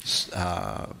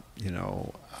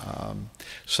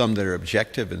 some that are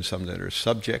objective and some that are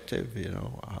subjective?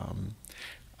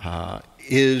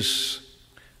 Is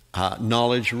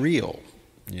knowledge real?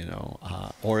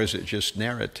 Or is it just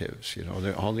narratives?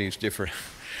 There are all these different,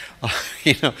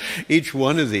 each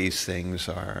one of these things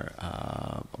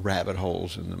are rabbit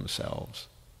holes in themselves.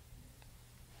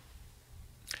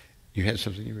 You had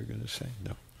something you were going to say?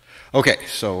 No. Okay,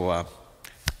 so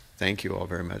thank you all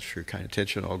very much for your kind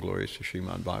attention. All glories to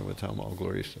Srimad Bhagavatam, all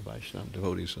glories to Vaishnava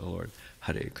devotees of the Lord.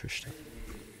 Hare Krishna.